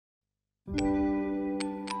Ice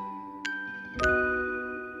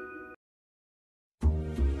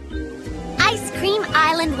Cream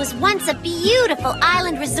Island was once a beautiful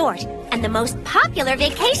island resort and the most popular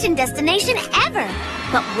vacation destination ever.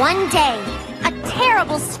 But one day, a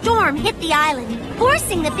terrible storm hit the island,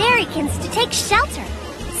 forcing the berrykins to take shelter.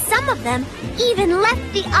 Some of them even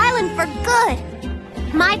left the island for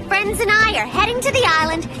good. My friends and I are heading to the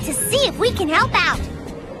island to see if we can help out.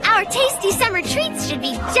 Our tasty summer treats should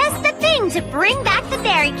be just the thing to bring back the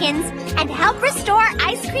berrykins and help restore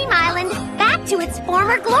Ice Cream Island back to its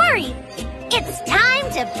former glory. It's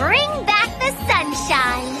time to bring back the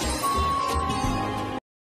sunshine.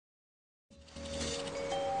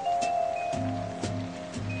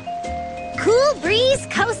 Cool Breeze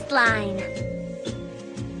Coastline.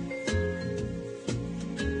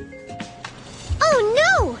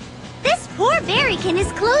 Oh no! This poor berrykin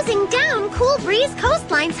is closing down Cool Breeze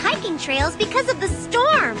Coastline's hiking trails because of the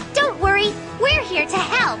storm. Don't worry, we're here to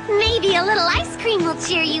help. Maybe a little ice cream will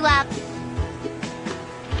cheer you up.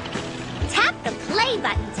 Tap the play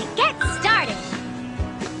button to get started.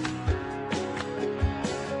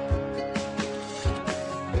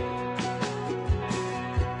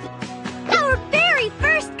 Our very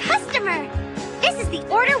first customer! This is the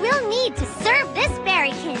order we'll need to serve this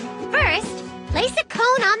berrykin. First, place a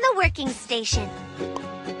cone on the working station.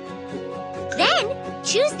 Then,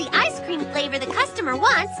 choose the ice cream flavor the customer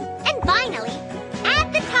wants, and finally,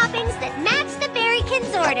 add the toppings that match the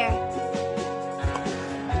berrykin's order.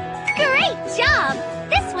 Great job!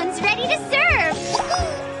 This one's ready to serve!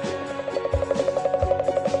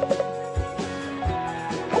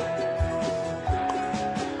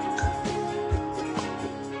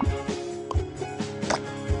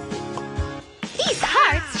 These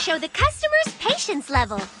hearts show the customer's patience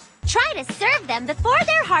level. Try to serve them before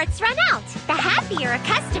their hearts run out. The happier a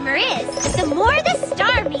customer is, the more the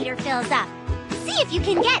star meter fills up. See if you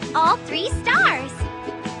can get all 3 stars.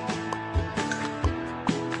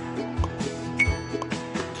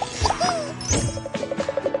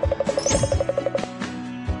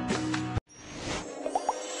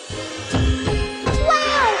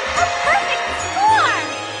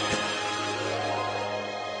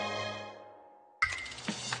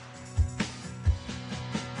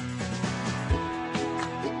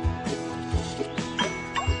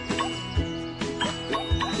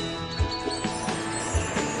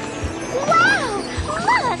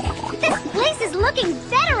 Looking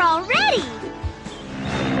better already!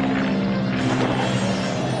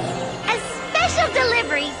 A special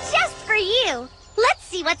delivery just for you! Let's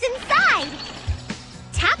see what's inside!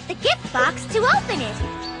 Tap the gift box to open it.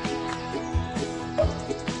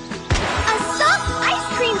 A soft ice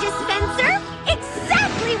cream dispenser!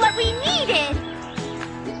 Exactly what we needed!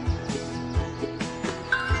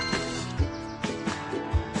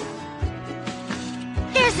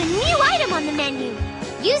 There's a new item on the menu.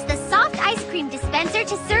 Use the soft ice cream dispenser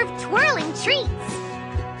to serve twirling treats.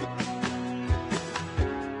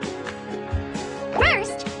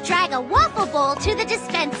 First, drag a waffle bowl to the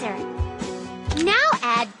dispenser. Now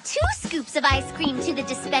add 2 scoops of ice cream to the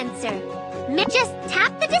dispenser. Just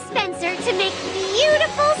tap the dispenser to make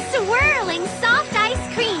beautiful swirling soft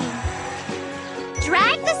ice cream.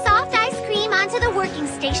 Drag the soft ice cream onto the working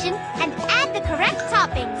station and add the correct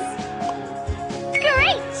toppings.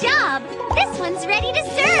 Great job! This one's ready to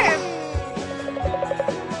serve!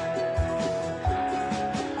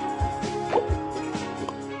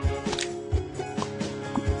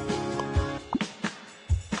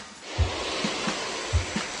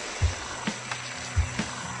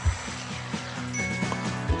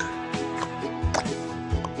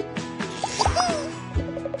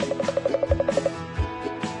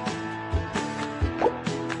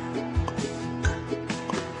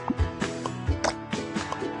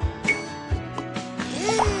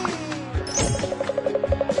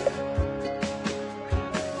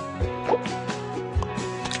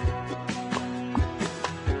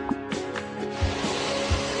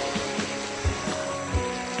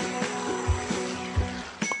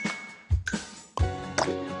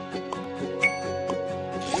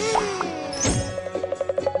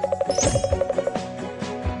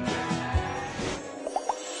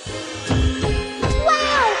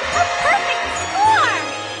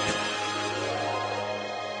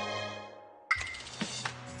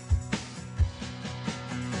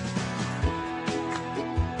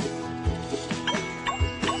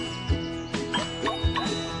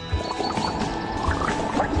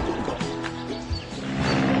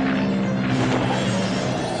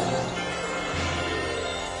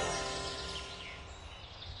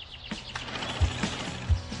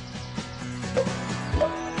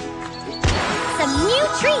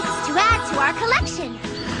 treats to add to our collection.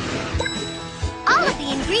 All of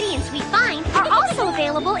the ingredients we find are also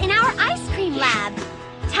available in our ice cream lab.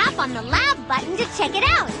 Tap on the lab button to check it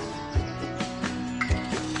out.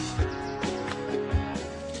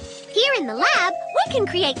 Here in the lab, we can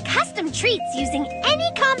create custom treats using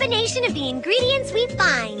any combination of the ingredients we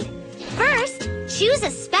find. First, choose a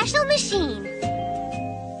special machine.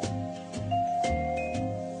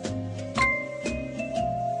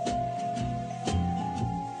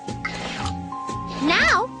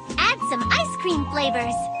 Now, add some ice cream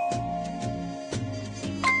flavors.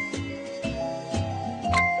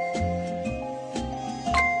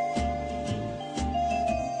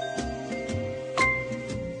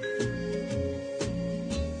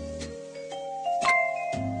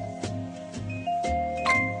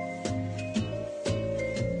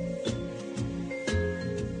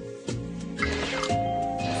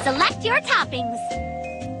 Select your toppings.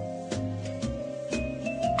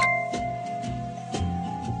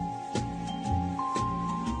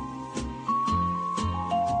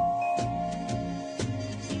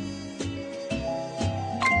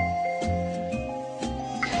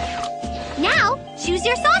 Now, choose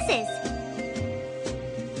your sauces.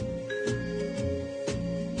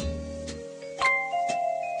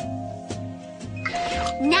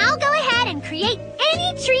 Now go ahead and create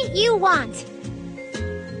any treat you want.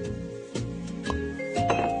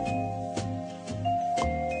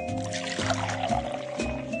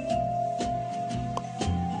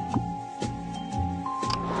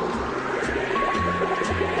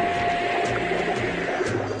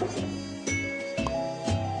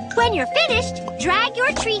 When you're finished, drag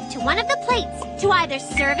your treat to one of the plates to either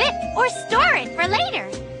serve it or store it for later.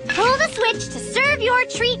 Pull the switch to serve your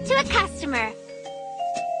treat to a customer.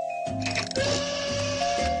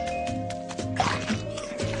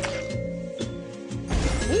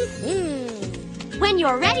 When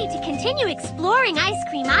you're ready to continue exploring Ice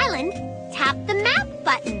Cream Island, tap the map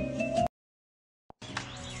button.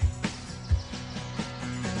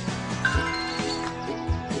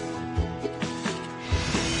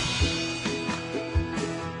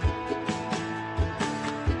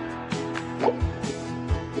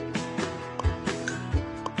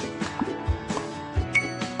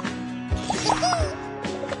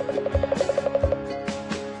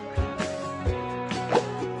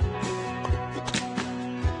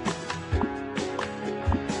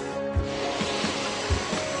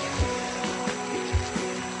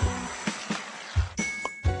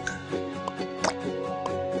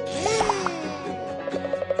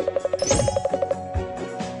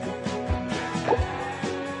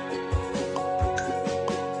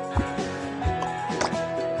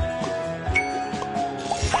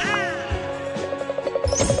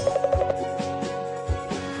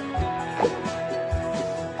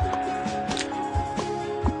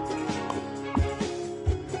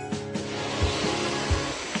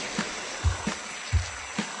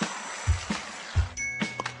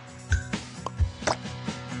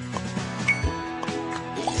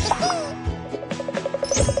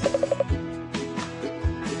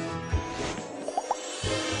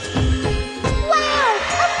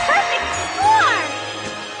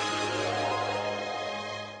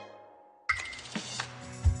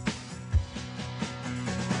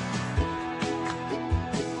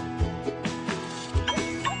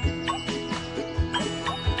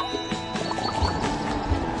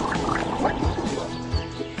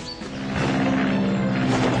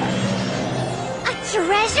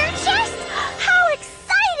 Treasure chest? How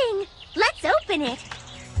exciting! Let's open it.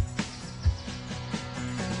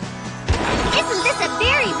 Isn't this a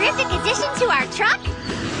very terrific addition to our truck?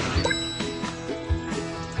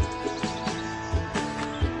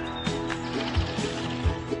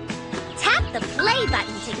 Tap the play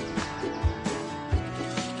button to...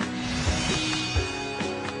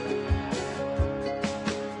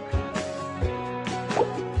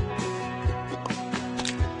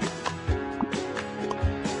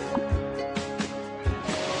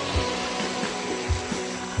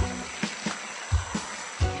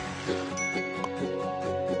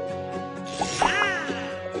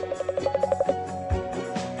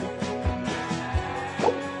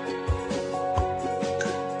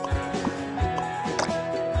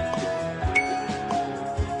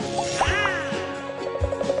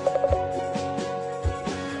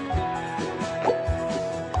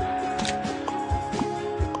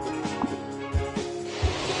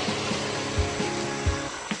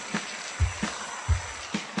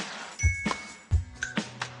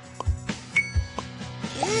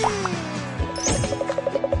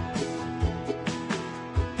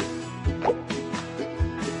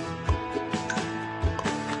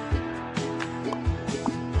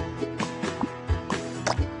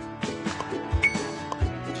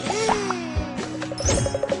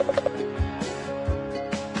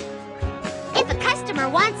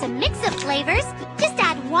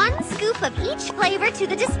 of each flavor to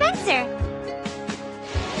the dispenser.